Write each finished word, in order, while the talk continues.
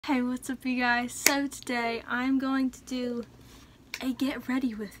Hey, what's up you guys? So today I'm going to do a get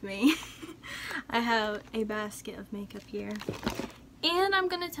ready with me. I have a basket of makeup here and I'm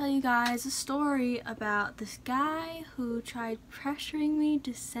going to tell you guys a story about this guy who tried pressuring me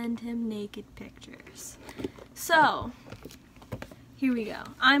to send him naked pictures. So here we go.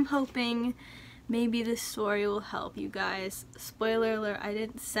 I'm hoping maybe this story will help you guys. Spoiler alert, I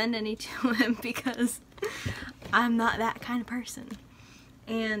didn't send any to him because I'm not that kind of person.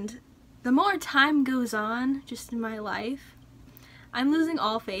 And the more time goes on just in my life, I'm losing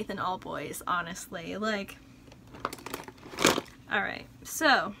all faith in all boys, honestly. Like, alright,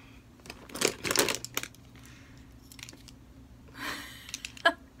 so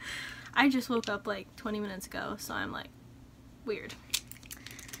I just woke up like 20 minutes ago, so I'm like, weird.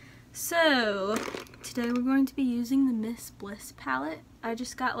 So today we're going to be using the Miss Bliss palette. I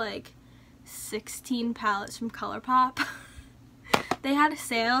just got like 16 palettes from ColourPop. They had a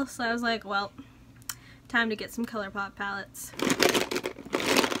sale, so I was like, well, time to get some ColourPop palettes.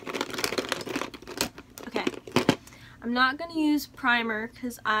 Okay, I'm not going to use primer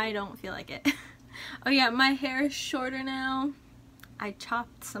because I don't feel like it. Oh yeah, my hair is shorter now. I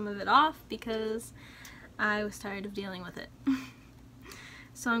chopped some of it off because I was tired of dealing with it.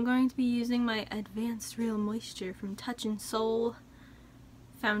 So I'm going to be using my Advanced Real Moisture from Touch in Soul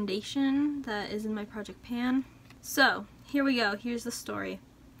foundation that is in my project pan. So here we go, here's the story.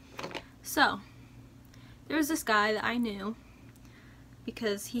 So there was this guy that I knew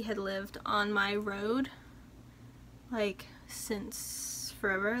because he had lived on my road like since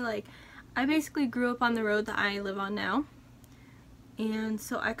forever. Like, I basically grew up on the road that I live on now, and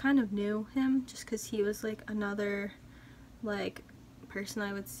so I kind of knew him just because he was like another like person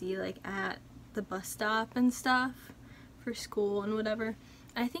I would see like at the bus stop and stuff for school and whatever.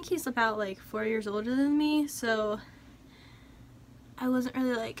 I think he's about like 4 years older than me, so I wasn't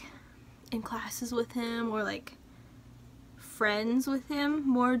really like in classes with him or like friends with him,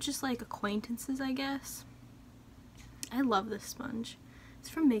 more just like acquaintances, I guess. I love this sponge. It's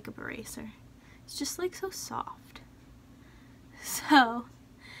from Makeup Eraser. It's just like so soft. So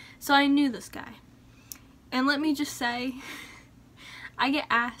I knew this guy. And let me just say, I get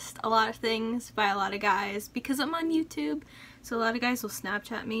asked a lot of things by a lot of guys because I'm on YouTube. So a lot of guys will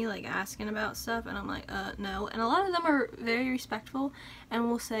Snapchat me like asking about stuff and I'm like, no. And a lot of them are very respectful and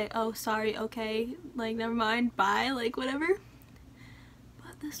will say, oh, sorry, okay, like never mind, bye, like whatever.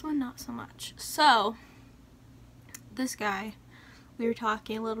 But this one, not so much. So this guy, we were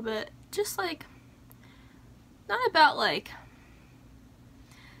talking a little bit, just like, not about like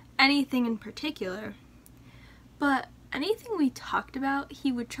anything in particular, but anything we talked about,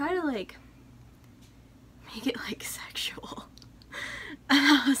 he would try to like make it like sexual. And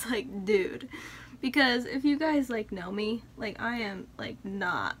I was like, dude, because if you guys like know me, like I am like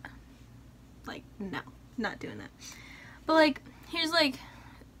not, like no, not doing that. But like, here's like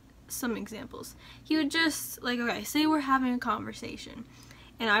some examples. He would just like, okay, say we're having a conversation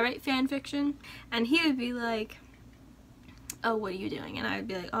and I write fan fiction and he would be like, oh, what are you doing? And I would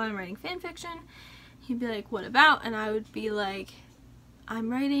be like, oh, I'm writing fan fiction. He'd be like, what about? And I would be like, I'm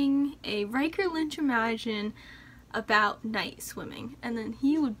writing a Riker Lynch Imagine about night swimming. And then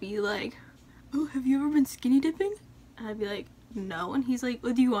he would be like, oh, have you ever been skinny dipping? And I'd be like, no. And he's like,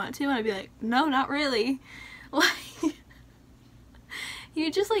 well, do you want to? And I'd be like, no, not really. Like, he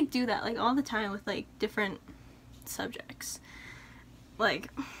would just like do that like all the time with like different subjects. Like,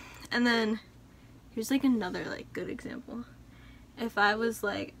 and then here's like another like good example. If I was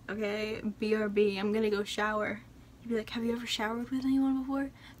like, okay, BRB, I'm gonna go shower, he'd be like, have you ever showered with anyone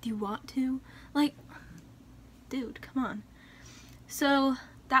before? Do you want to? Like, dude, come on. So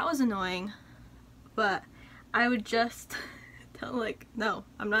that was annoying, but I would just tell him like, no,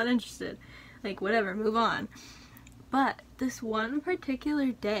 I'm not interested. Like, whatever, move on. But this one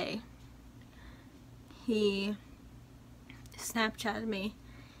particular day, he Snapchatted me,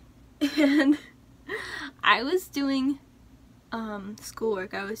 and I was doing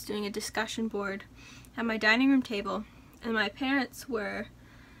schoolwork. I was doing a discussion board at my dining room table, and my parents were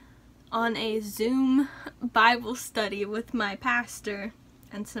on a Zoom Bible study with my pastor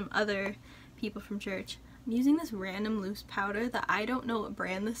and some other people from church. I'm using this random loose powder that I don't know what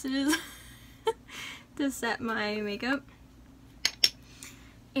brand this is to set my makeup,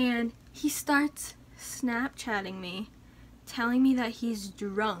 and he starts Snapchatting me, telling me that he's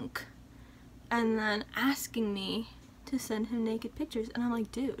drunk, and then asking me to send him naked pictures. And I'm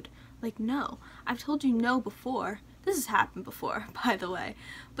like, dude, like, no. I've told you no before. This has happened before, by the way.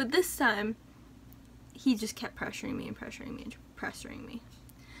 But this time, he just kept pressuring me and pressuring me and pressuring me.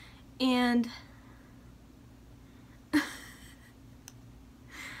 And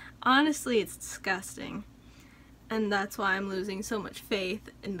honestly, it's disgusting. And that's why I'm losing so much faith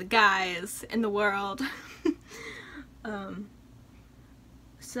in the guys in the world.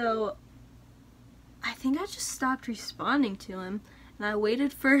 So I think I just stopped responding to him, and I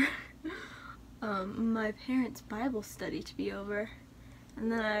waited for my parents' Bible study to be over. And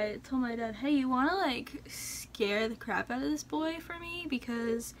then I told my dad, hey, you wanna like scare the crap out of this boy for me?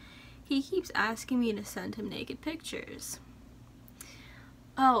 Because he keeps asking me to send him naked pictures.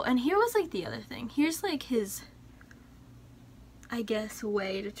 Oh, and here was like the other thing. Here's like his, I guess,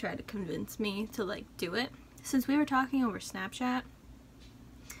 way to try to convince me to like do it. Since we were talking over Snapchat,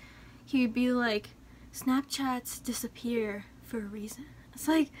 he would be like, Snapchats disappear for a reason. It's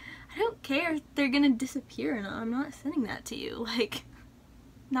like, I don't care if they're gonna disappear or not. I'm not sending that to you. Like,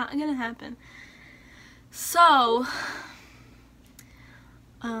 not gonna happen. So,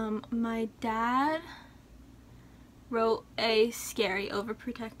 my dad wrote a scary,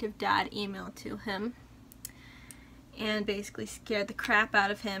 overprotective dad email to him and basically scared the crap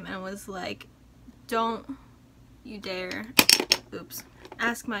out of him and was like, don't you dare, oops,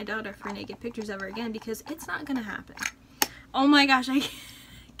 ask my daughter for naked pictures ever again, because it's not gonna happen. Oh my gosh, I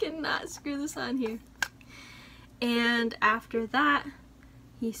cannot screw this on here. And after that,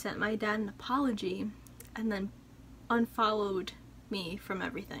 he sent my dad an apology and then unfollowed me from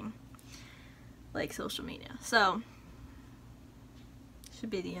everything, like social media. So, should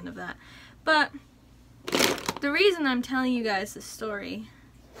be the end of that. But the reason I'm telling you guys this story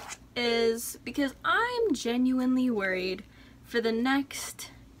is because I'm genuinely worried for the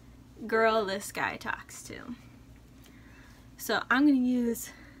next girl this guy talks to. So I'm gonna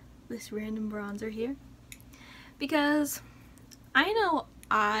use this random bronzer here because I know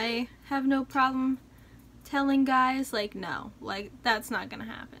I have no problem telling guys like no, like that's not gonna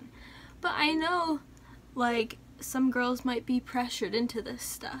happen. But I know like some girls might be pressured into this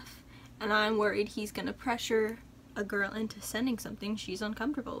stuff, and I'm worried he's gonna pressure a girl into sending something she's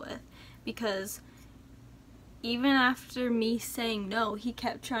uncomfortable with, because even after me saying no, he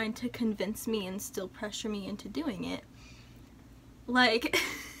kept trying to convince me and still pressure me into doing it. Like,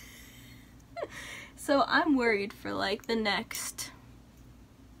 so I'm worried for like the next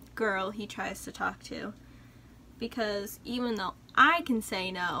girl he tries to talk to, because even though I can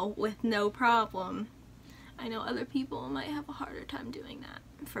say no with no problem, I know other people might have a harder time doing that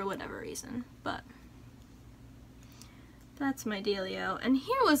for whatever reason. But that's my dealio. And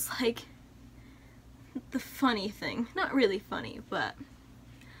here was like the funny thing. Not really funny, but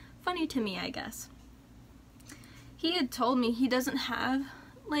funny to me, I guess. He had told me he doesn't have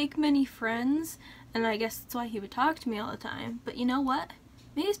like many friends, and I guess that's why he would talk to me all the time. But you know what?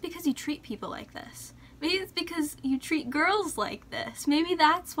 Maybe it's because you treat people like this. Maybe it's because you treat girls like this. Maybe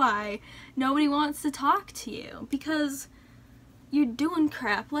that's why nobody wants to talk to you, because you're doing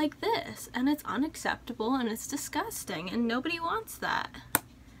crap like this, and it's unacceptable and it's disgusting, and nobody wants that.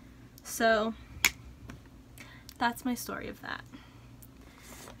 So that's my story of that.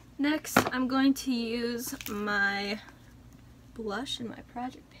 Next, I'm going to use my blush in my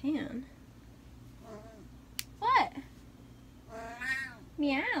project pan. What?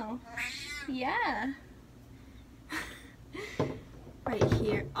 Meow. Yeah. Right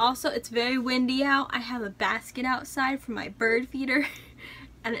here. Also, it's very windy out. I have a basket outside for my bird feeder,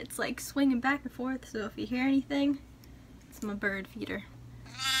 and it's like swinging back and forth, so if you hear anything, it's my bird feeder.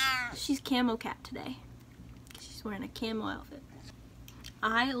 She's camo cat today. She's wearing a camo outfit.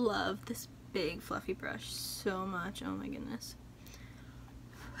 I love this big fluffy brush so much. Oh my goodness.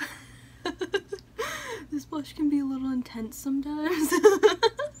 This blush can be a little intense sometimes.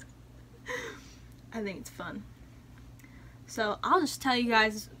 I think it's fun. So I'll just tell you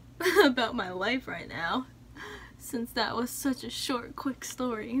guys about my life right now, since that was such a short, quick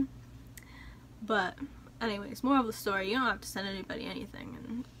story. But anyways, moral of the story, you don't have to send anybody anything,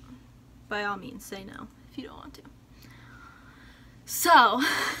 and by all means say no if you don't want to. So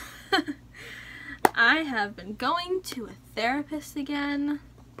I have been going to a therapist again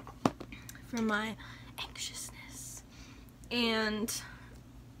for my anxiousness, and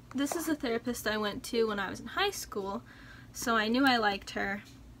this is a therapist I went to when I was in high school, so I knew I liked her.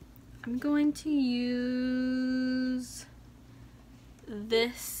 I'm going to use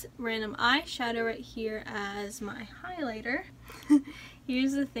this random eyeshadow right here as my highlighter.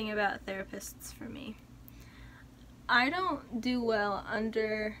 Here's the thing about therapists for me. I don't do well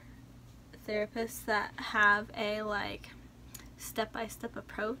under therapists that have a like step-by-step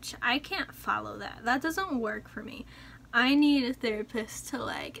approach. I can't follow that. That doesn't work for me. I need a therapist to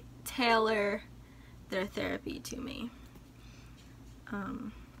like tailor their therapy to me.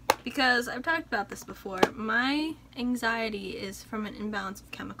 Because I've talked about this before, my anxiety is from an imbalance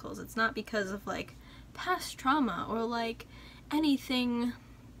of chemicals. It's not because of like past trauma or like anything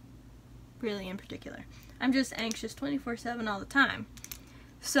really in particular. I'm just anxious 24/7 all the time.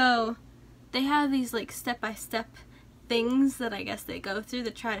 So they have these like step-by-step things that I guess they go through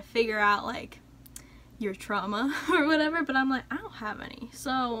to try to figure out like your trauma or whatever, but I'm like, I don't have any,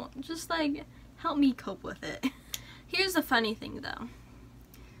 so just like help me cope with it. Here's the funny thing though.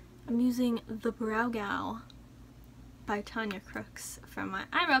 I'm using the Brow Gal by Tanya Crooks from my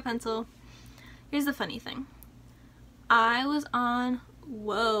eyebrow pencil. Here's the funny thing. I was on,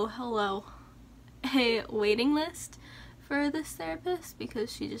 a waiting list for this therapist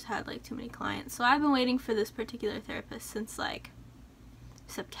because she just had like too many clients. So I've been waiting for this particular therapist since like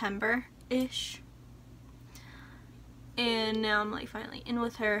September-ish. And now I'm like finally in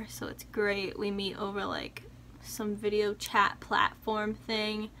with her, so it's great. We meet over like some video chat platform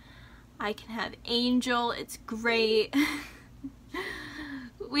thing. I can have Angel, it's great.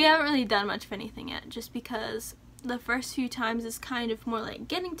 We haven't really done much of anything yet, just because the first few times is kind of more like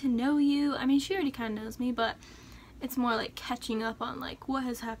getting to know you. I mean, she already kind of knows me, but it's more like catching up on like what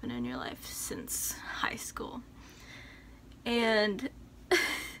has happened in your life since high school. And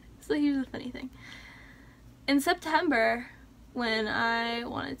so here's the funny thing. In September, when I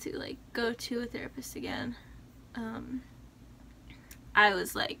wanted to like go to a therapist again, I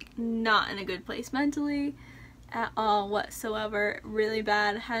was like not in a good place mentally at all whatsoever. Really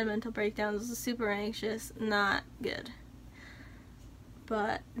bad. Had mental breakdowns, was super anxious, not good.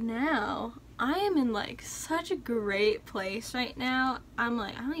 But now I am in like such a great place right now. I'm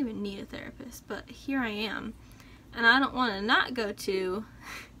like, I don't even need a therapist, but here I am. And I don't want to not go to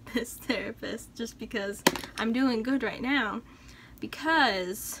this therapist just because I'm doing good right now,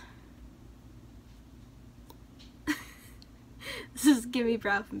 because this is give me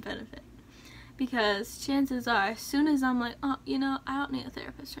brow from benefit. Because chances are, as soon as I'm like, oh, you know, I don't need a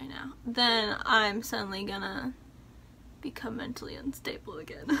therapist right now, then I'm suddenly gonna become mentally unstable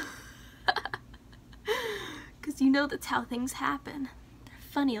again. Because you know that's how things happen. They're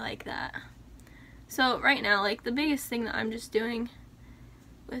funny like that. So right now, like the biggest thing that I'm just doing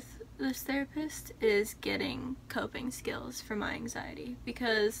with this therapist is getting coping skills for my anxiety.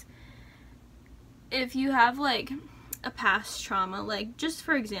 Because if you have like a past trauma, like just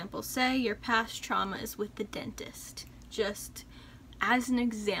for example, say your past trauma is with the dentist, just as an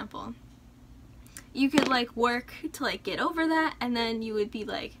example, you could like work to like get over that, and then you would be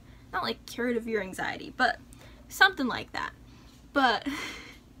like, not like cured of your anxiety, but something like that. But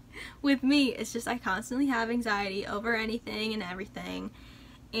with me, it's just I constantly have anxiety over anything and everything,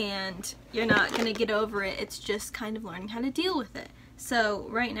 and you're not gonna get over it. It's just kind of learning how to deal with it. So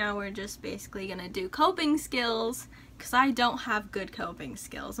right now we're just basically gonna do coping skills, because I don't have good coping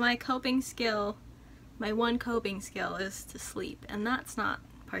skills. My one coping skill is to sleep, and that's not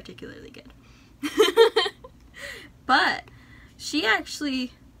particularly good. But she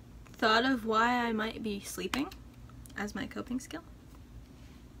actually thought of why I might be sleeping as my coping skill.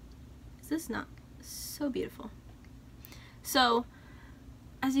 Is this not so beautiful? So,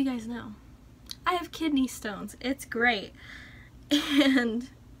 as you guys know, I have kidney stones. It's great. And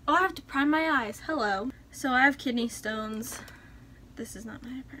oh, I have to prime my eyes. Hello. So I have kidney stones. This is not my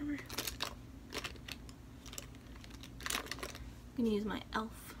eye primer. I'm gonna use my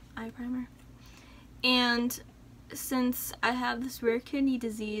e.l.f. eye primer. And since I have this rare kidney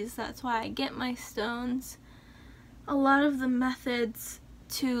disease, that's why I get my stones. A lot of the methods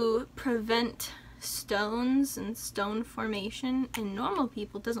to prevent stones and stone formation in normal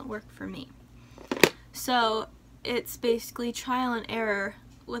people doesn't work for me. So it's basically trial and error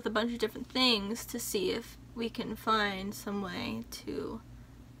with a bunch of different things to see if we can find some way to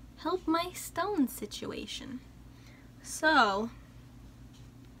help my stone situation. So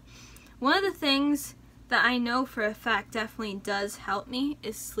one of the things that I know for a fact definitely does help me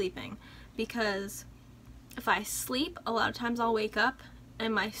is sleeping, because if I sleep, a lot of times I'll wake up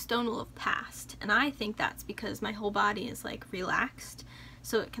and my stone will have passed, and I think that's because my whole body is like relaxed,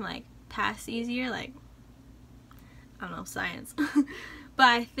 so it can like pass easier, like I don't know, science. But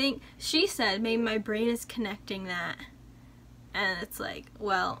I think she said maybe my brain is connecting that, and it's like,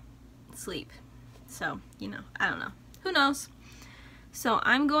 well, sleep. So, you know, I don't know. Who knows? So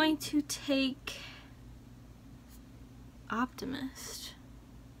I'm going to take Optimist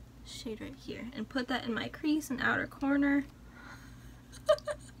shade right here and put that in my crease and outer corner.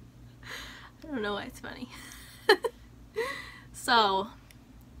 I don't know why it's funny. So,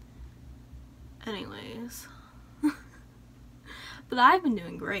 anyways. But I've been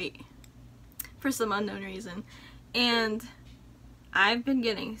doing great for some unknown reason, and I've been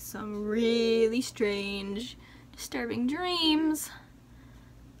getting some really strange, disturbing dreams.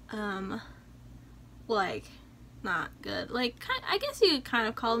 Like, not good. Like, I guess you could kind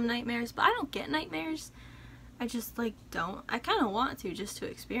of call them nightmares, but I don't get nightmares. I just, like, don't. I kind of want to, just to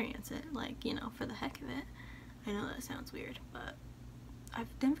experience it, like, you know, for the heck of it. I know that sounds weird, but I've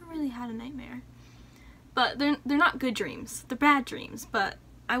never really had a nightmare. But they're not good dreams. They're bad dreams, but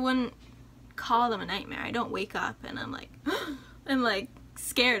I wouldn't call them a nightmare. I don't wake up and I'm like, I'm like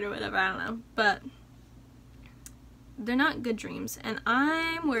scared or whatever, I don't know. But they're not good dreams, and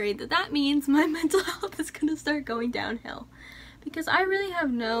I'm worried that that means my mental health is gonna start going downhill, because I really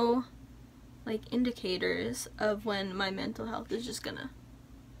have no like indicators of when my mental health is just gonna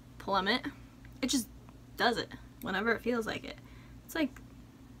plummet. It just does it whenever it feels like it. It's like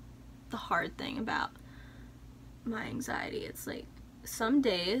the hard thing about my anxiety. It's like some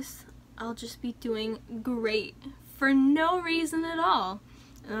days I'll just be doing great for no reason at all,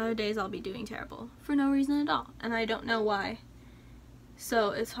 and other days I'll be doing terrible for no reason at all, and I don't know why. So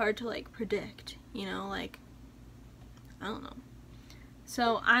it's hard to like predict, you know, like, I don't know.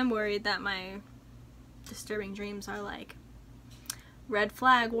 So I'm worried that my disturbing dreams are like, red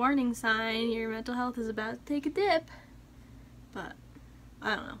flag, warning sign, your mental health is about to take a dip. But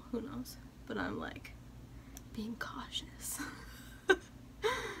I don't know, who knows. But I'm like being cautious.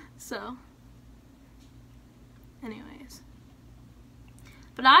 So anyways,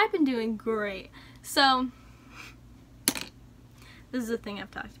 but I've been doing great. So this is a thing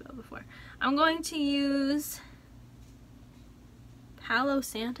I've talked about before. I'm going to use Palo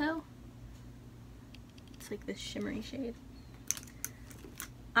Santo. It's like this shimmery shade.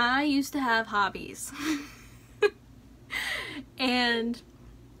 I used to have hobbies. And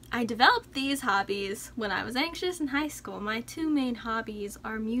I developed these hobbies when I was anxious in high school. My two main hobbies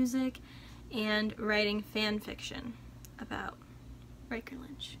are music and writing fan fiction about Riker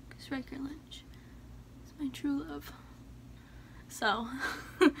Lynch, because Riker Lynch is my true love. So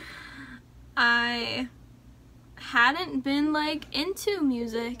I hadn't been like into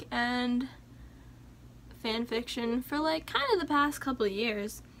music and fan fiction for like kind of the past couple of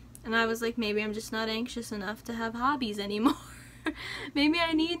years, and I was like, maybe I'm just not anxious enough to have hobbies anymore. Maybe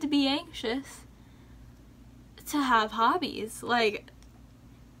I need to be anxious to have hobbies. Like,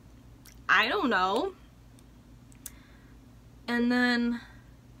 I don't know. And then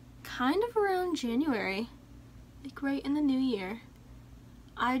kind of around January, like right in the new year,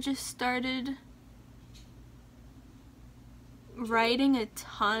 I just started writing a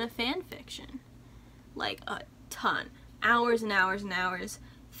ton of fan fiction. Like a ton. Hours and hours and hours.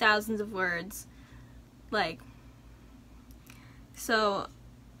 Thousands of words. Like, so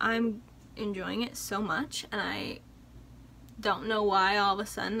I'm enjoying it so much, and I don't know why all of a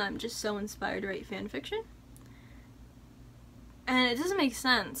sudden I'm just so inspired to write fan fiction. And it doesn't make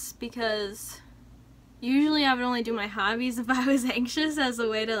sense, because usually I would only do my hobbies if I was anxious as a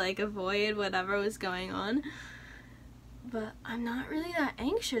way to like avoid whatever was going on. But I'm not really that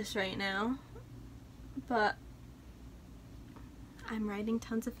anxious right now. But I'm writing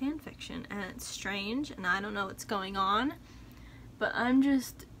tons of fan fiction, and it's strange, and I don't know what's going on. But I'm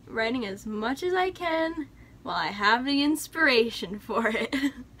just writing as much as I can while I have the inspiration for it.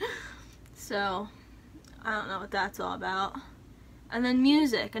 So I don't know what that's all about. And then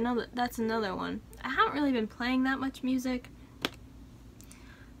music, that's another one. I haven't really been playing that much music,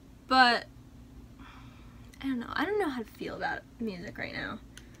 but I don't know. I don't know how to feel about music right now,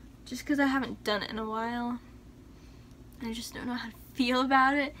 just because I haven't done it in a while. I just don't know how to feel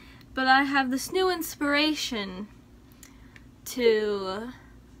about it. But I have this new inspiration to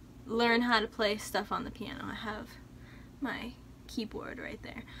learn how to play stuff on the piano. I have my keyboard right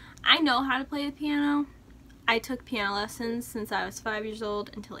there. I know how to play the piano. I took piano lessons since I was 5 years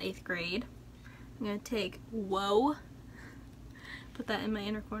old until 8th grade. I'm gonna take Whoa, put that in my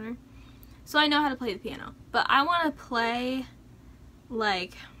inner corner. So I know how to play the piano, but I want to play,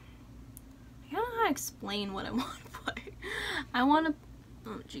 like, I don't know how to explain what I want to play. I want to,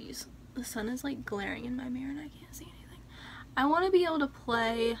 oh jeez, the sun is like glaring in my mirror and I can't see anything. I want to be able to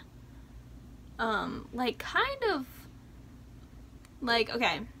play, like, kind of, like,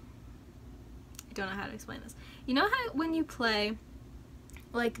 okay, I don't know how to explain this. You know how when you play,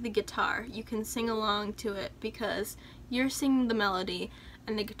 like, the guitar, you can sing along to it because you're singing the melody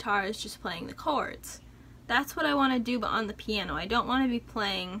and the guitar is just playing the chords. That's what I want to do, but on the piano. I don't want to be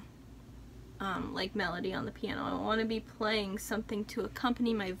playing, like, melody on the piano. I want to be playing something to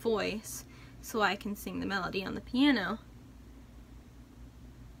accompany my voice so I can sing the melody on the piano.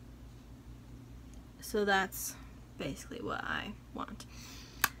 So that's basically what I want.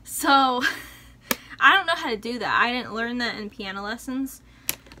 So I don't know how to do that. I didn't learn that in piano lessons.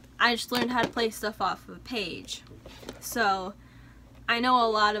 I just learned how to play stuff off of a page. So I know a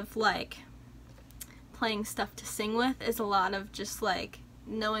lot of like playing stuff to sing with is a lot of just like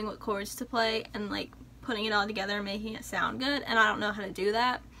knowing what chords to play and like putting it all together and making it sound good, and I don't know how to do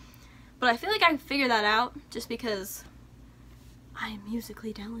that. But I feel like I can figure that out just because I am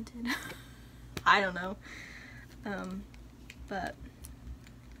musically talented. I don't know. But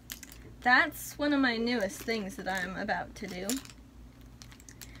that's one of my newest things that I'm about to do.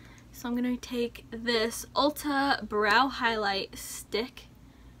 So I'm going to take this Ulta Brow Highlight Stick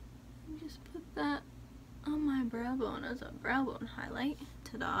and just put that on my brow bone as a brow bone highlight.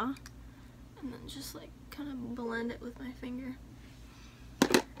 Ta-da. And then just like kind of blend it with my finger.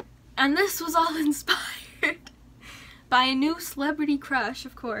 And this was all inspired by a new celebrity crush,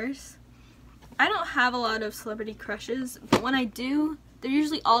 of course. I don't have a lot of celebrity crushes, but when I do, they're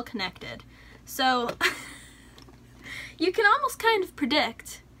usually all connected. So you can almost kind of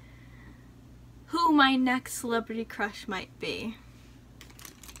predict who my next celebrity crush might be.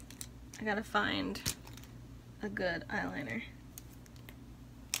 I gotta find a good eyeliner.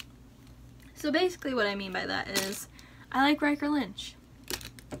 So basically what I mean by that is I like Riker Lynch.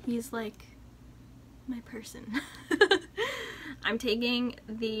 He's like my person. I'm taking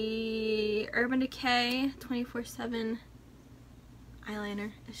the Urban Decay 24/7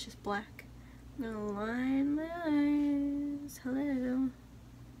 eyeliner. It's just black. I'm gonna line my eyes. Hello.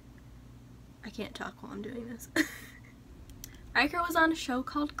 I can't talk while I'm doing this. Riker was on a show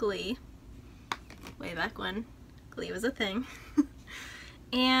called Glee. Way back when Glee was a thing.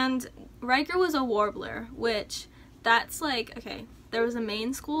 And Riker was a warbler, which that's like, okay, there was a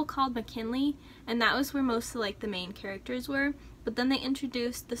main school called McKinley, and that was where most of like the main characters were. But then they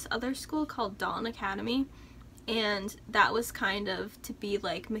introduced this other school called Dalton Academy, and that was kind of to be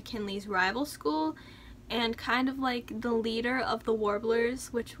like McKinley's rival school, and kind of like the leader of the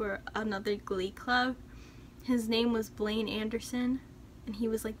Warblers, which were another Glee club. His name was Blaine Anderson, and he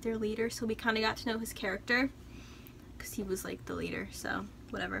was like their leader, so we kind of got to know his character because he was like the leader, so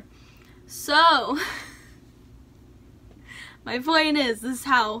whatever. So my point is, this is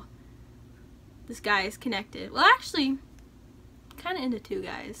how this guy is connected. Well, actually, kind of into two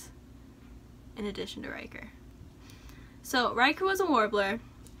guys in addition to Riker. So Riker was a warbler,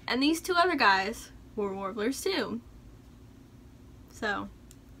 and these two other guys were warblers too. So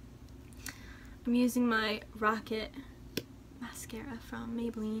I'm using my Rocket mascara from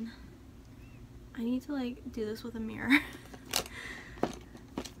Maybelline. I need to like do this with a mirror.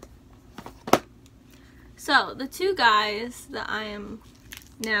 So the two guys that I am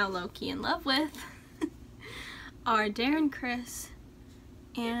now low-key in love with are Darren Criss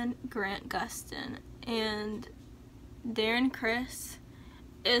and Grant Gustin. And Darren Criss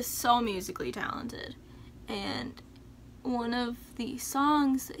is so musically talented, and one of the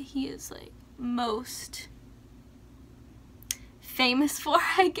songs that he is like most famous for,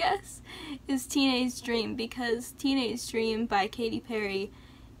 I guess, is Teenage Dream, because Teenage Dream by Katy Perry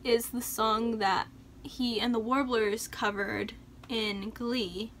is the song that he and the Warblers covered in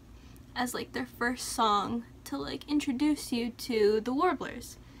Glee as like their first song to like introduce you to the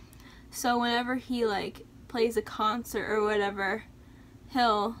Warblers. So whenever he like plays a concert or whatever,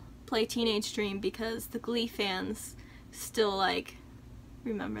 he'll play Teenage Dream because the Glee fans still like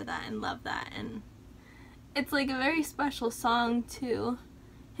remember that and love that, and it's like a very special song to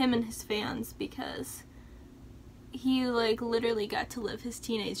him and his fans because he like literally got to live his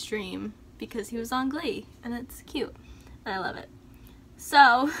teenage dream because he was on Glee, and it's cute and I love it.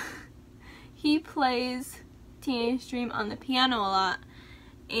 So he plays Teenage Dream on the piano a lot,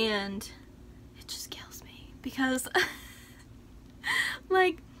 and it just kills me because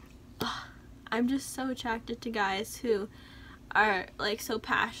like I'm just so attracted to guys who are like so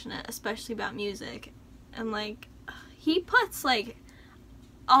passionate, especially about music, and like he puts like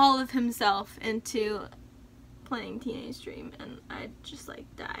all of himself into playing Teenage Dream, and I just like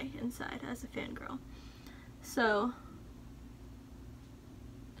die inside as a fangirl. So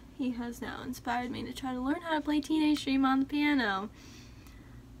he has now inspired me to try to learn how to play Teenage Dream on the piano,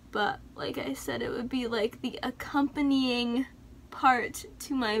 but like I said, it would be like the accompanying part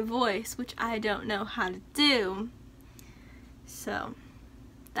to my voice, which I don't know how to do. So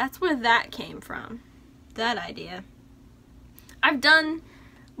that's where that came from, that idea. I've done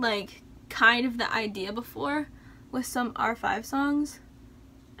like kind of the idea before with some R5 songs,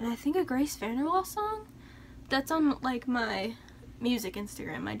 and I think a Grace Vanderwaal song that's on like my music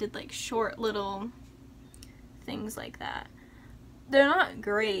Instagram. I did like short little things like that. They're not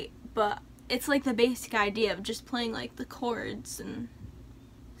great, but it's like the basic idea of just playing like the chords and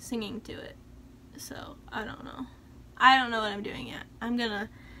singing to it. so I don't know. I don't know what I'm doing yet. I'm gonna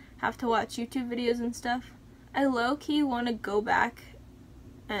have to watch YouTube videos and stuff. I low-key want to go back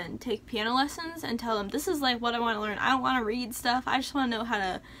and take piano lessons and tell them this is like what I want to learn. I don't want to read stuff. I just want to know how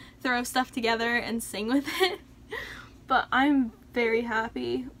to throw stuff together and sing with it. But I'm very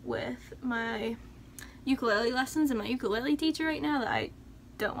happy with my ukulele lessons and my ukulele teacher right now that I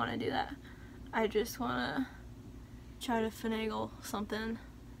don't want to do that. I just want to try to finagle something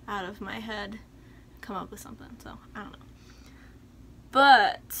out of my head, come up with something, so I don't know.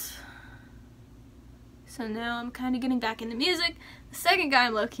 But so now I'm kind of getting back into music. The second guy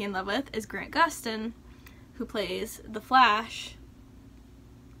I'm low-key in love with is Grant Gustin, who plays The Flash.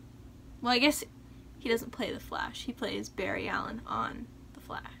 Well, I guess he doesn't play The Flash. He plays Barry Allen on The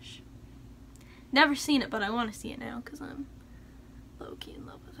Flash. Never seen it, but I want to see it now because I'm low-key in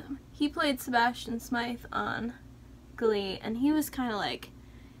love with him. He played Sebastian Smythe on Glee, and he was kind of like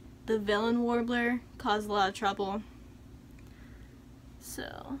the villain warbler, caused a lot of trouble.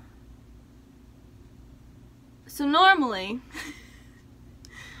 So normally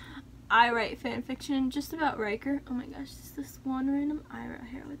I write fan fiction just about Riker. Oh my gosh, is this one random eye right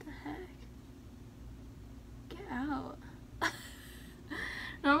here? What the heck? Get out.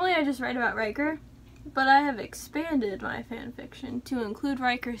 Normally I just write about Riker, but I have expanded my fan fiction to include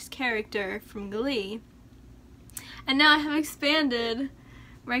Riker's character from Glee. And now I have expanded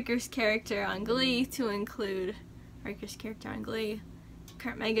Riker's character on Glee to include Riker's character on Glee,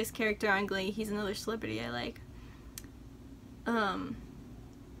 Kurt Mega's character on Glee. He's another celebrity I like.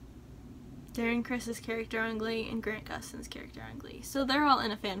 Darren Criss' character on Glee and Grant Gustin's character on Glee. So they're all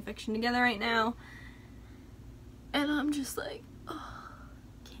in a fan fiction together right now. And I'm just like, oh,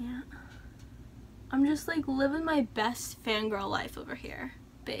 can't. I'm just like living my best fangirl life over here,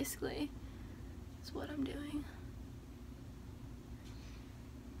 basically. That's what I'm doing.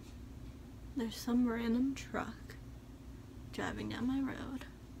 There's some random truck driving down my road.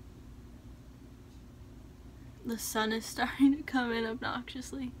 The sun is starting to come in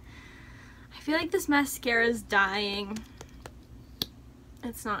obnoxiously. I feel like this mascara is dying.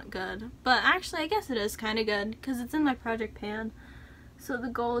 It's not good. But actually, I guess it is kind of good because it's in my project pan. So the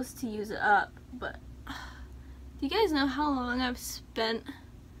goal is to use it up. But do you guys know how long I've spent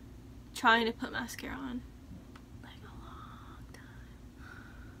trying to put mascara on? Like a long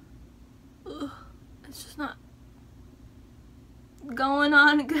time. Ugh, it's just not going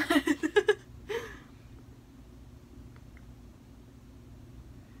on good.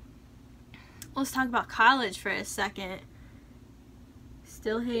 Let's talk about college for a second.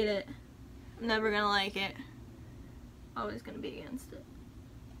 Still hate it. I'm never gonna like it. Always gonna be against it.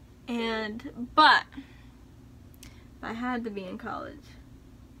 But if I had to be in college,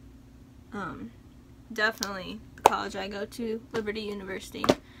 definitely the college I go to, Liberty University,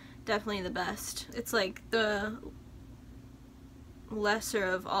 definitely the best. It's like the lesser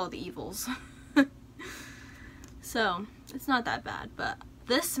of all the evils. So it's not that bad, but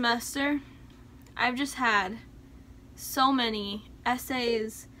this semester I've just had so many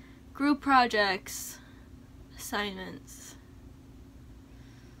essays, group projects, assignments.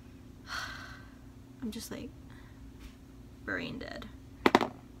 I'm just like brain dead.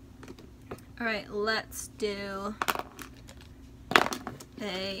 Alright, let's do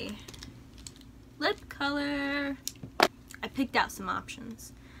a lip color. I picked out some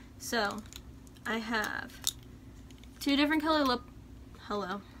options. So I have two different color lip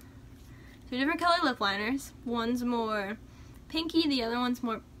liners. One's more pinky, the other one's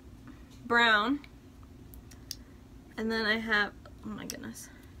more brown. And then I have, oh my goodness,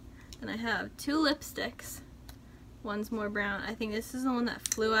 then I have two lipsticks. One's more brown. I think this is the one that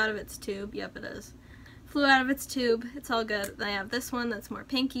flew out of its tube. Yep, it is. Flew out of its tube. It's all good. Then I have this one that's more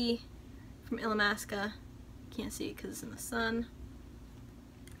pinky from Illamasqua. Can't see it because it's in the sun.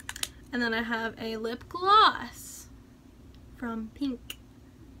 And then I have a lip gloss from Pink.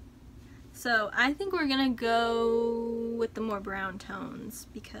 So I think we're gonna go with the more brown tones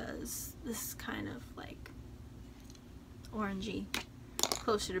because this is kind of like orangey,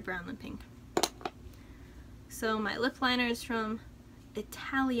 closer to brown than pink. So my lip liner is from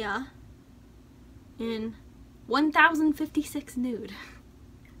Italia in 1056 Nude.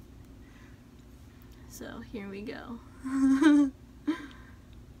 So here we go.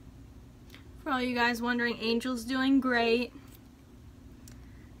 For all you guys wondering, Angel's doing great.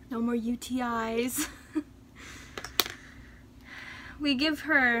 No more UTIs. We give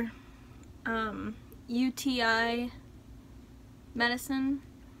her UTI medicine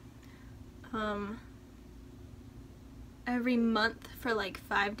every month for like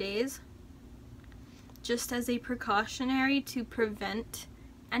 5 days, just as a precautionary to prevent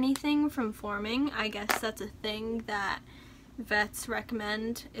anything from forming. I guess that's a thing that vets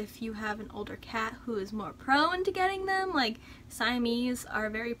recommend if you have an older cat who is more prone to getting them. Like Siamese are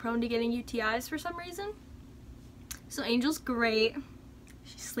very prone to getting UTIs for some reason. So Angel's great.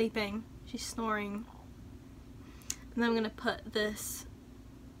 She's sleeping. She's snoring. And then I'm going to put this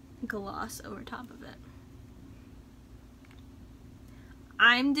gloss over top of it.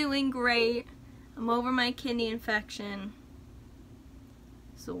 I'm doing great. I'm over my kidney infection.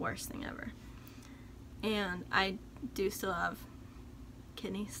 It's the worst thing ever. And I do still have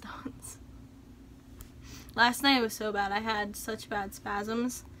kidney stones. Last night was so bad. I had such bad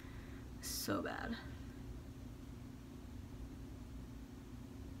spasms. So bad.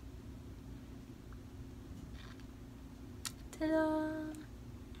 Ta-da!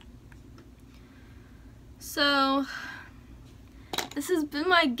 So, this has been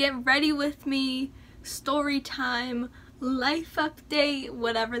my get ready with me story time, life update,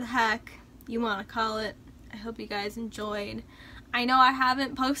 whatever the heck you want to call it. I hope you guys enjoyed. I know I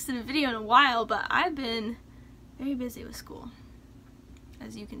haven't posted a video in a while, but I've been very busy with school,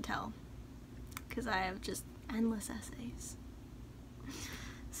 as you can tell, because I have just endless essays.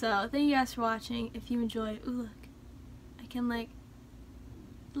 So, thank you guys for watching. If you enjoyed, ooh look, I can like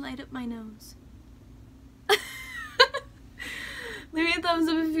light up my nose. Leave me a thumbs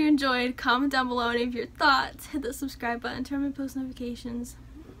up if you enjoyed, comment down below any of your thoughts, hit the subscribe button, turn on my post notifications.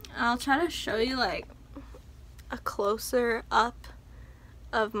 I'll try to show you like a closer up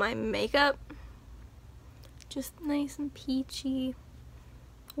of my makeup. Just nice and peachy,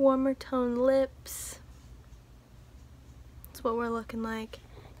 warmer tone lips. That's what we're looking like.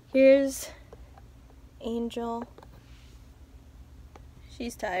 Here's Angel.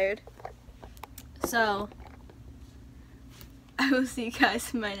 She's tired. So I will see you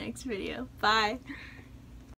guys in my next video. Bye.